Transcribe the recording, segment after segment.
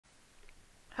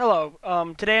Hello,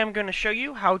 today I'm going to show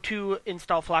you how to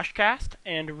install FlashCast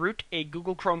and root a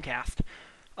Google Chromecast.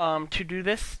 To do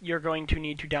this, you're going to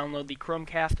need to download the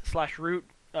Chromecast/root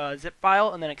zip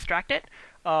file and then extract it.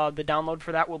 The download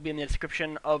for that will be in the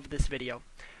description of this video.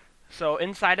 So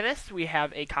inside of this, we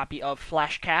have a copy of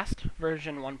FlashCast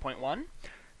version 1.1,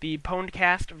 the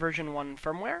pwned version 1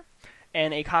 firmware,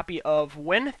 and a copy of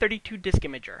Win32 Disk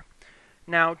Imager.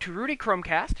 Now, to root a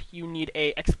Chromecast, you need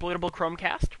a exploitable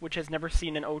Chromecast, which has never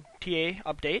seen an OTA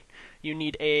update. You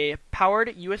need a powered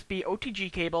USB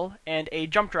OTG cable and a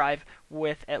jump drive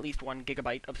with at least 1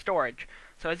 GB of storage.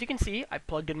 So as you can see, I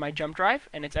plugged in my jump drive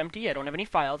and it's empty. I don't have any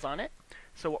files on it.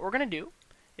 So what we're going to do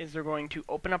is we're going to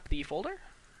open up the folder,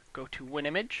 go to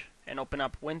WinImage, and open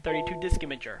up Win32 Disk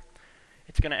Imager.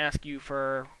 It's going to ask you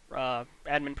for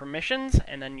admin permissions,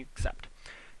 and then you accept.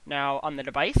 Now, on the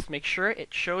device, make sure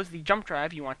it shows the jump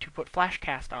drive you want to put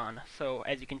FlashCast on. So,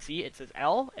 as you can see, it says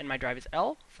L, and my drive is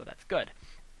L, so that's good.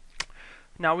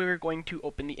 Now we're going to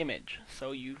open the image.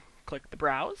 So you click the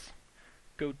Browse,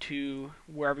 go to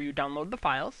wherever you download the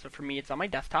files. So for me, it's on my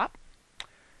desktop,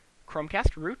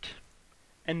 Chromecast root,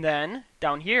 and then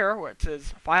down here, where it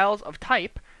says Files of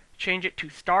Type, change it to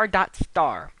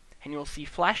star.star, and you will see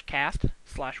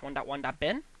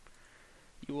FlashCast/1.1.bin.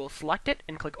 You will select it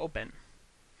and click Open.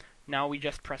 Now we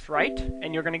just press right,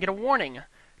 and you're going to get a warning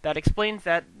that explains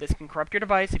that this can corrupt your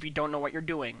device if you don't know what you're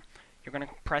doing. You're going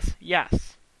to press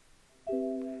Yes.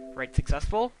 Write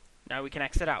Successful. Now we can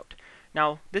exit out.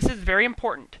 Now, this is very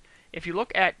important. If you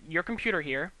look at your computer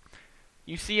here,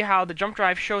 you see how the jump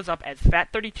drive shows up as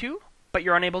FAT32, but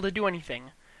you're unable to do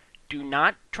anything. Do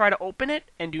not try to open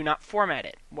it, and do not format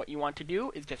it. What you want to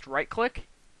do is just right-click,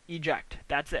 eject.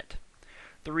 That's it.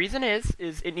 The reason is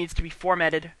it needs to be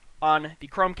formatted on the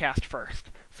Chromecast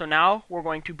first. So now we're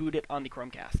going to boot it on the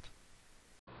Chromecast.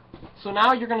 So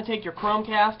now you're going to take your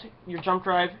Chromecast, your jump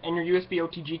drive, and your USB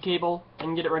OTG cable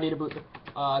and get it ready to boot the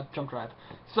jump drive.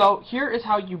 So here is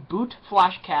how you boot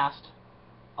FlashCast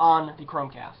on the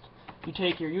Chromecast. You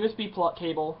take your USB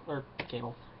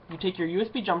you take your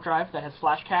USB jump drive that has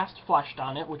FlashCast flashed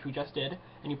on it, which we just did,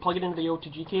 and you plug it into the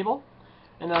OTG cable.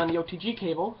 And then on the OTG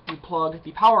cable, you plug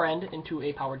the power end into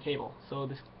a powered cable. So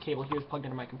this cable here is plugged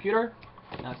into my computer,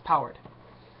 now it's powered.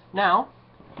 Now,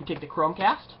 you take the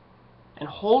Chromecast and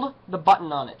hold the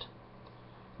button on it.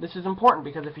 This is important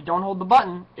because if you don't hold the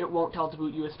button, it won't tell it to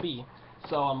boot USB.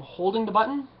 So I'm holding the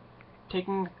button,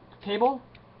 taking the cable,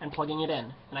 and plugging it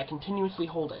in. And I continuously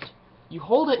hold it. You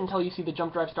hold it until you see the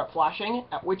jump drive start flashing,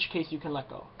 at which case you can let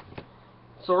go.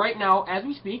 So right now, as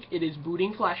we speak, it is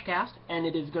booting FlashCast, and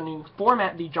it is going to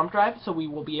format the jump drive so we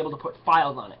will be able to put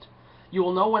files on it. You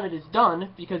will know when it is done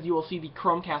because you will see the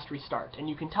Chromecast restart, and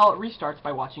you can tell it restarts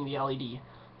by watching the LED.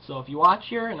 So if you watch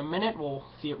here, in a minute, we'll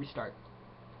see it restart.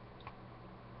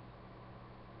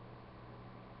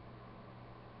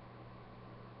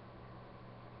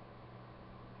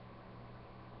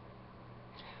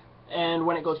 And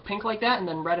when it goes pink like that and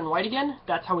then red and white again,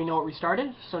 that's how we know it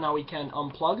restarted. So now we can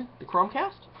unplug the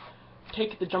Chromecast,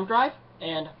 take the jump drive,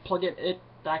 and plug it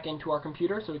back into our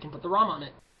computer so we can put the ROM on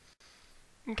it.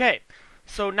 Okay,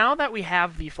 so now that we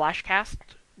have the FlashCast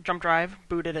jump drive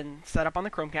booted and set up on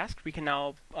the Chromecast, we can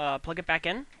now plug it back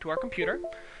in to our computer.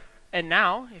 And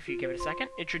now, if you give it a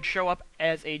second, it should show up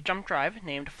as a jump drive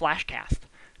named FlashCast.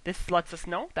 This lets us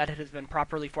know that it has been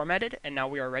properly formatted, and now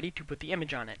we are ready to put the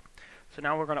image on it. So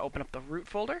now we're going to open up the root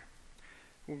folder.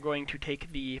 We're going to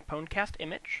take the pwned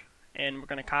image, and we're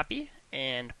going to copy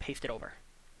and paste it over.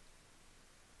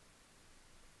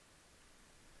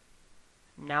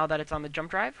 Now that it's on the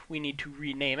jump drive, we need to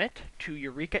rename it to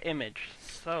Eureka Image.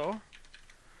 So,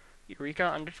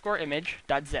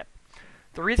 Eureka_image.zip.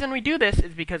 The reason we do this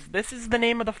is because this is the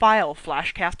name of the file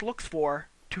FlashCast looks for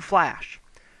to flash.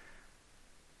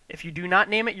 If you do not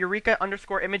name it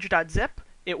Eureka_image.zip,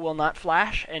 it will not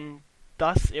flash, and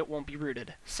thus it won't be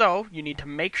rooted. So you need to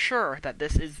make sure that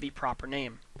this is the proper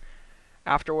name.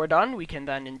 After we're done, we can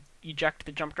then eject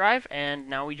the jump drive, and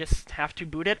now we just have to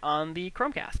boot it on the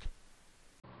Chromecast.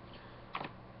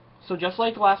 So just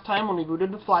like last time when we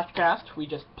booted the FlashCast, we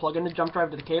just plug in the jump drive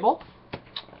to the cable,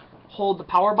 hold the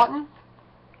power button,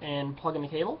 and plug in the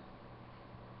cable,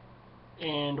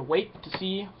 and wait to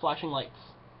see flashing lights.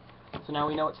 So now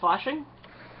we know it's flashing,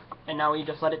 and now we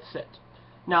just let it sit.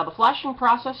 Now the flashing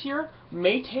process here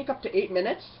may take up to 8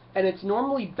 minutes, and it's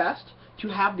normally best to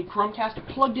have the Chromecast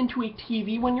plugged into a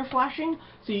TV when you're flashing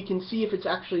so you can see if it's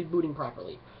actually booting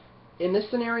properly. In this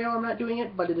scenario I'm not doing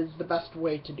it, but it is the best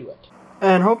way to do it.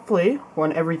 And hopefully,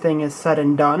 when everything is said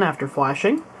and done after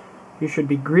flashing, you should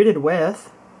be greeted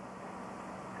with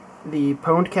the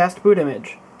pwned boot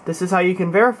image. This This is how you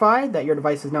can verify that your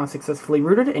device is now successfully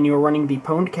rooted and you are running the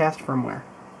pwned firmware.